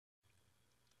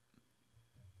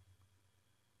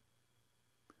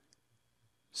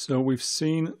So we've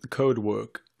seen the code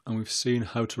work and we've seen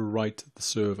how to write the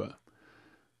server.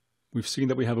 We've seen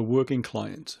that we have a working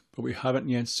client, but we haven't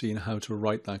yet seen how to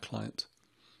write that client.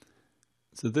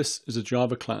 So this is a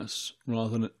Java class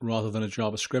rather than a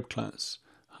JavaScript class.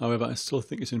 However, I still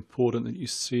think it's important that you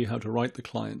see how to write the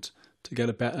client to get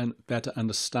a better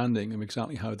understanding of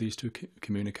exactly how these two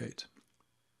communicate.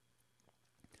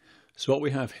 So what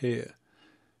we have here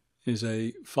is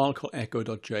a file called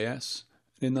echo.js.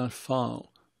 And in that file,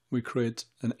 we create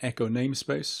an echo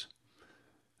namespace.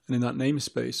 And in that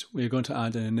namespace, we are going to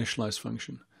add an initialize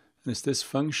function. And it's this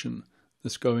function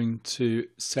that's going to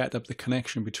set up the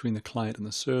connection between the client and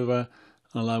the server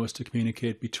and allow us to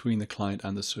communicate between the client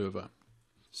and the server.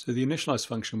 So the initialize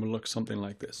function will look something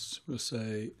like this. We'll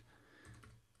say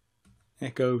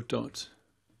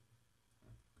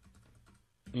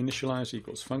echo.initialize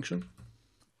equals function.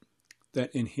 Then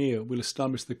in here, we'll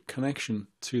establish the connection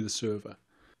to the server.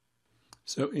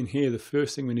 So in here, the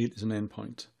first thing we need is an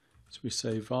endpoint. So we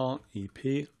say var ep,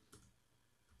 and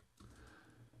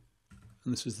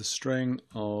this is the string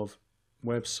of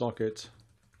WebSocket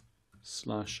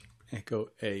 /echo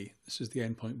a. This is the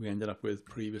endpoint we ended up with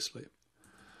previously.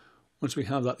 Once we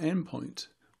have that endpoint,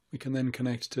 we can then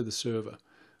connect to the server.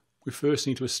 We first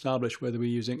need to establish whether we're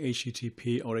using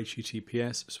HTTP or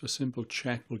HTTPS, so a simple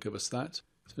check will give us that.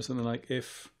 So something like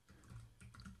if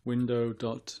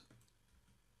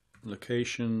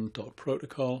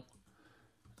window.location.protocol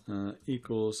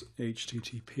equals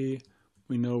HTTP,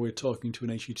 we know we're talking to an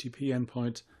HTTP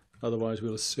endpoint, otherwise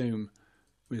we'll assume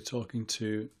we're talking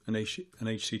to an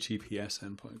HTTPS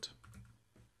endpoint.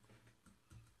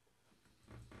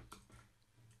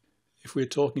 If we're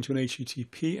talking to an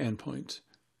HTTP endpoint,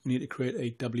 we need to create a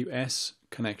WS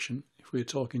connection. If we're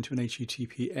talking to an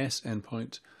HTTPS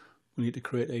endpoint, we need to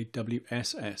create a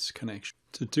WSS connection.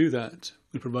 To do that,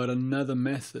 we provide another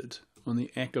method on the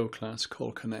echo class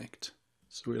called connect.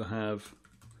 So we'll have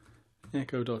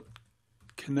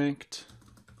echo.connect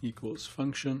equals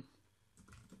function.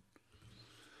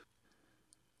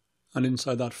 And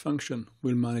inside that function,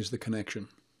 we'll manage the connection.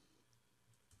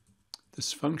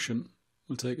 This function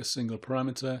will take a single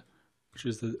parameter, which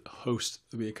is the host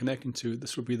that we are connecting to.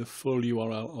 This will be the full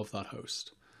URL of that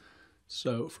host.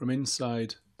 So from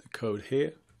inside the code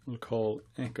here, we'll call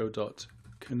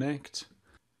echo.connect.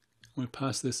 We'll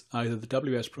pass this either the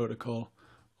WS protocol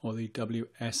or the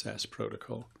WSS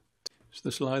protocol. So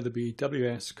this will either be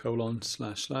ws://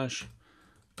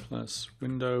 plus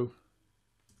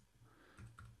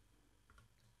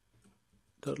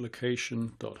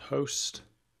window.location.host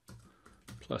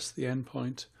plus the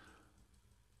endpoint,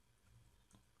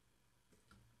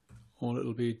 or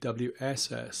it'll be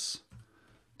WSS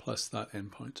plus that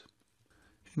endpoint.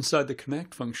 Inside the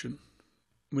connect function,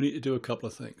 we need to do a couple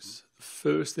of things. The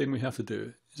first thing we have to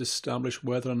do is establish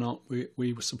whether or not we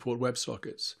support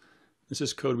WebSockets. This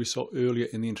is code we saw earlier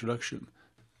in the introduction.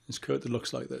 It's code that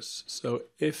looks like this. So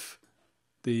if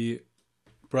the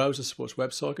browser supports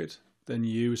WebSocket, then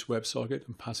use WebSocket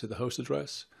and pass it the host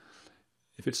address.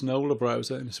 If it's an older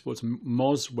browser and it supports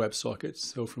Moz WebSockets,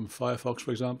 so from Firefox,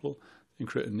 for example, then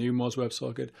create a new Moz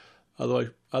WebSocket.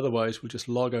 Otherwise, we'll just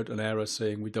log out an error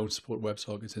saying we don't support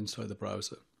WebSockets inside the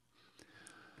browser.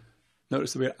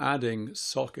 Notice that we're adding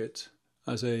socket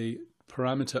as a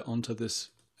parameter onto this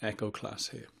echo class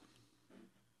here.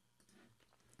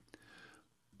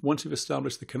 Once we've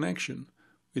established the connection,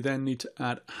 we then need to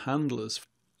add handlers.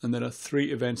 And there are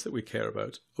three events that we care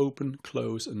about: open,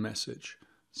 close, and message.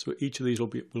 So each of these will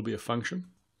be a function.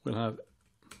 We'll have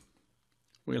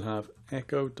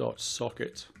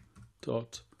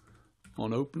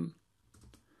echo.socket.onOpen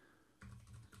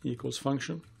equals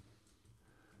function.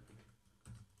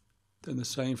 Then the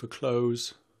same for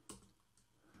close.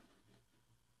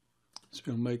 So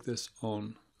we'll make this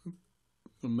on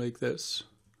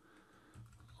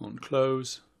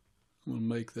close. We'll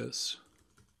make this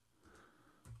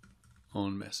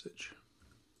on message.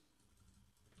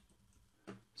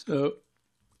 So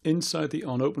inside the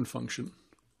onOpen function,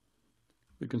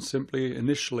 we can simply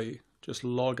initially just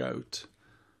log out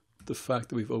the fact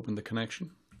that we've opened the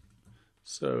connection.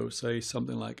 So say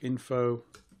something like info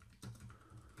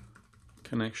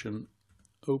connection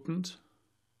opened.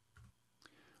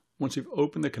 Once you've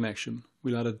opened the connection,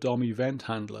 we'll add a DOM event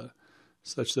handler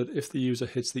such that if the user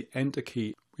hits the enter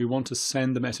key, we want to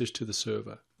send the message to the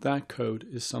server. That code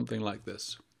is something like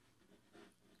this.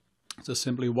 So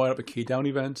simply wire up a key down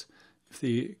event. If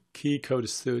the key code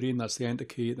is 13, that's the enter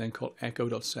key, then call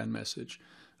echo.sendMessage.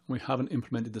 We haven't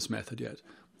implemented this method yet.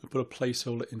 We'll put a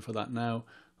placeholder in for that now.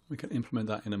 We can implement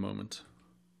that in a moment.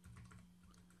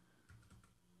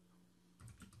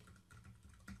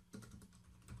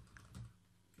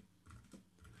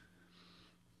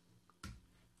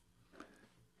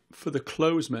 For the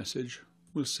close message,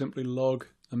 we'll simply log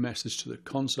a message to the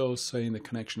console saying the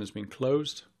connection has been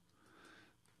closed.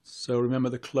 So remember,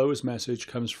 the close message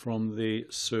comes from the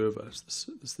server.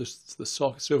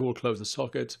 The server will close the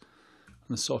socket,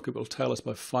 and the socket will tell us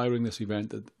by firing this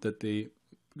event that the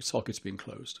socket's been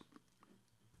closed.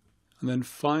 And then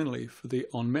finally, for the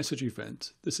onMessage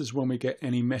event, this is when we get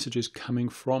any messages coming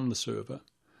from the server.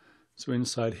 So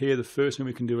inside here, the first thing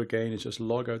we can do again is just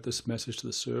log out this message to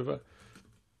the server.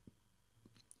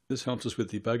 This helps us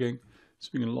with debugging. So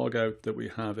we can log out that we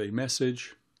have a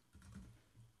message.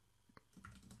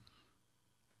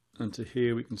 And to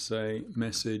here we can say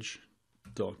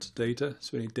message.data.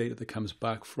 So any data that comes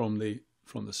back from the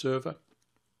server.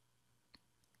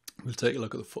 We'll take a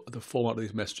look at the format of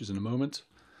these messages in a moment.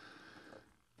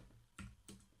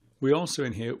 We also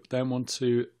in here then want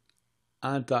to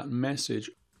add that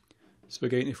message. So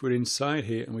again, if we're inside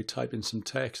here and we type in some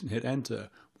text and hit enter,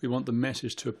 we want the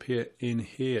message to appear in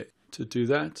here. To do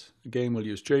that, again, we'll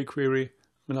use jQuery.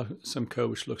 We'll have some code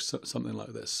which looks something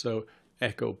like this. So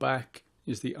echo back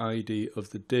is the ID of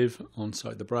the div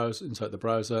inside the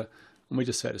browser, and we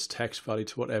just set its text value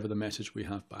to whatever the message we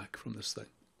have back from this thing.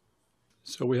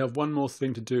 So we have one more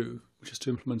thing to do, which is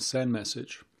to implement send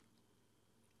message.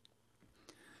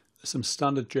 There's some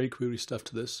standard jQuery stuff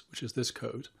to this, which is this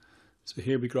code. So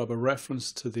here we grab a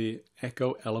reference to the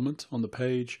echo element on the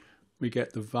page. We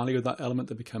get the value of that element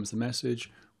that becomes the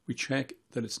message. We check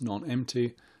that it's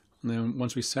non-empty. And then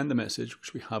once we send the message,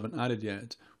 which we haven't added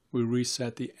yet, we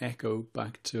reset the echo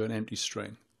back to an empty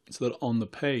string. So that on the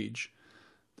page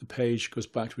goes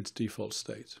back to its default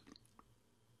state.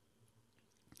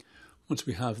 Once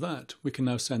we have that, we can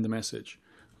now send the message.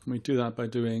 And we do that by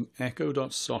doing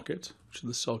echo.socket, which is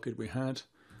the socket we had,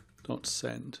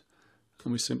 .send.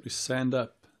 And we simply send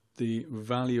up the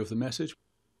value of the message.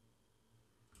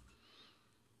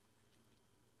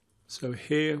 So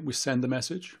here we send the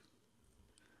message.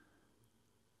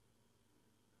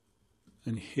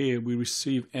 And here we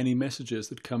receive any messages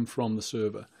that come from the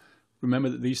server. Remember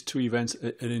that these two events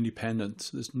are independent.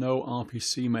 So there's no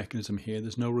RPC mechanism here.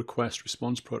 There's no request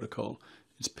response protocol.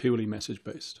 It's purely message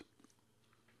based.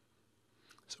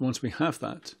 So once we have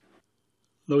that,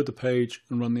 load the page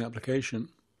and run the application.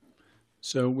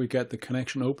 So we get the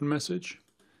connection open message.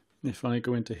 And if I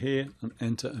go into here and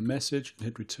enter a message and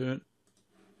hit return,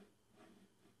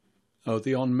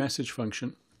 the onMessage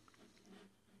function,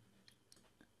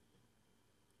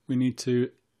 we need to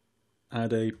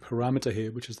add a parameter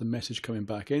here, which is the message coming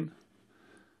back in.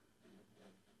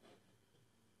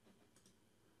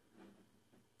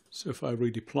 So if I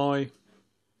redeploy,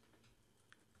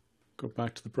 go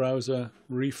back to the browser,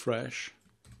 refresh,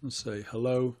 and say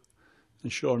hello,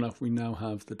 and sure enough, we now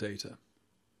have the data.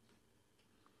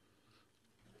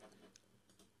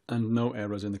 And no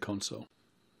errors in the console.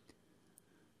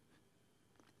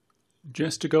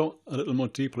 Just to go a little more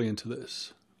deeply into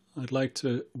this, I'd like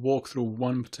to walk through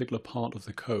one particular part of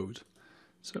the code.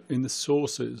 So in the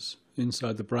sources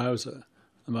inside the browser,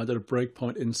 I've added a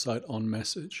breakpoint inside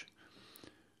onMessage.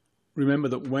 Remember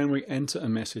that when we enter a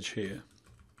message here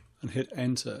and hit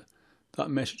enter, that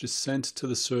message is sent to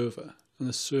the server, and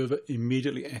the server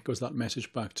immediately echoes that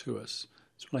message back to us.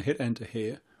 So when I hit enter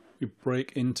here, we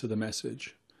break into the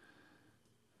message.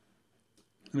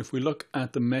 And if we look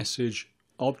at the message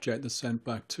object that's sent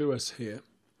back to us here,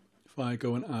 if I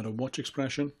go and add a watch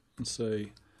expression and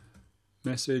say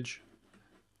message,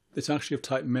 it's actually of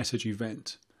type message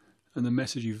event. And the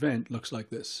message event looks like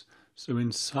this. So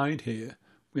inside here,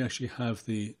 we actually have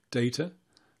the data,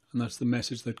 and that's the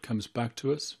message that comes back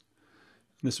to us.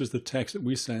 And this was the text that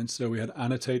we sent, so we had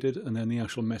annotated and then the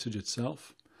actual message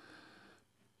itself.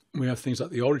 We have things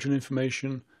like the origin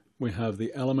information, we have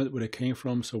the element where it came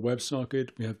from, so WebSocket,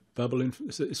 we have bubble,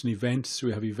 it's an event, so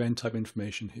we have event type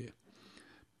information here.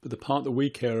 But the part that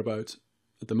we care about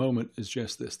at the moment is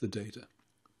just this, the data.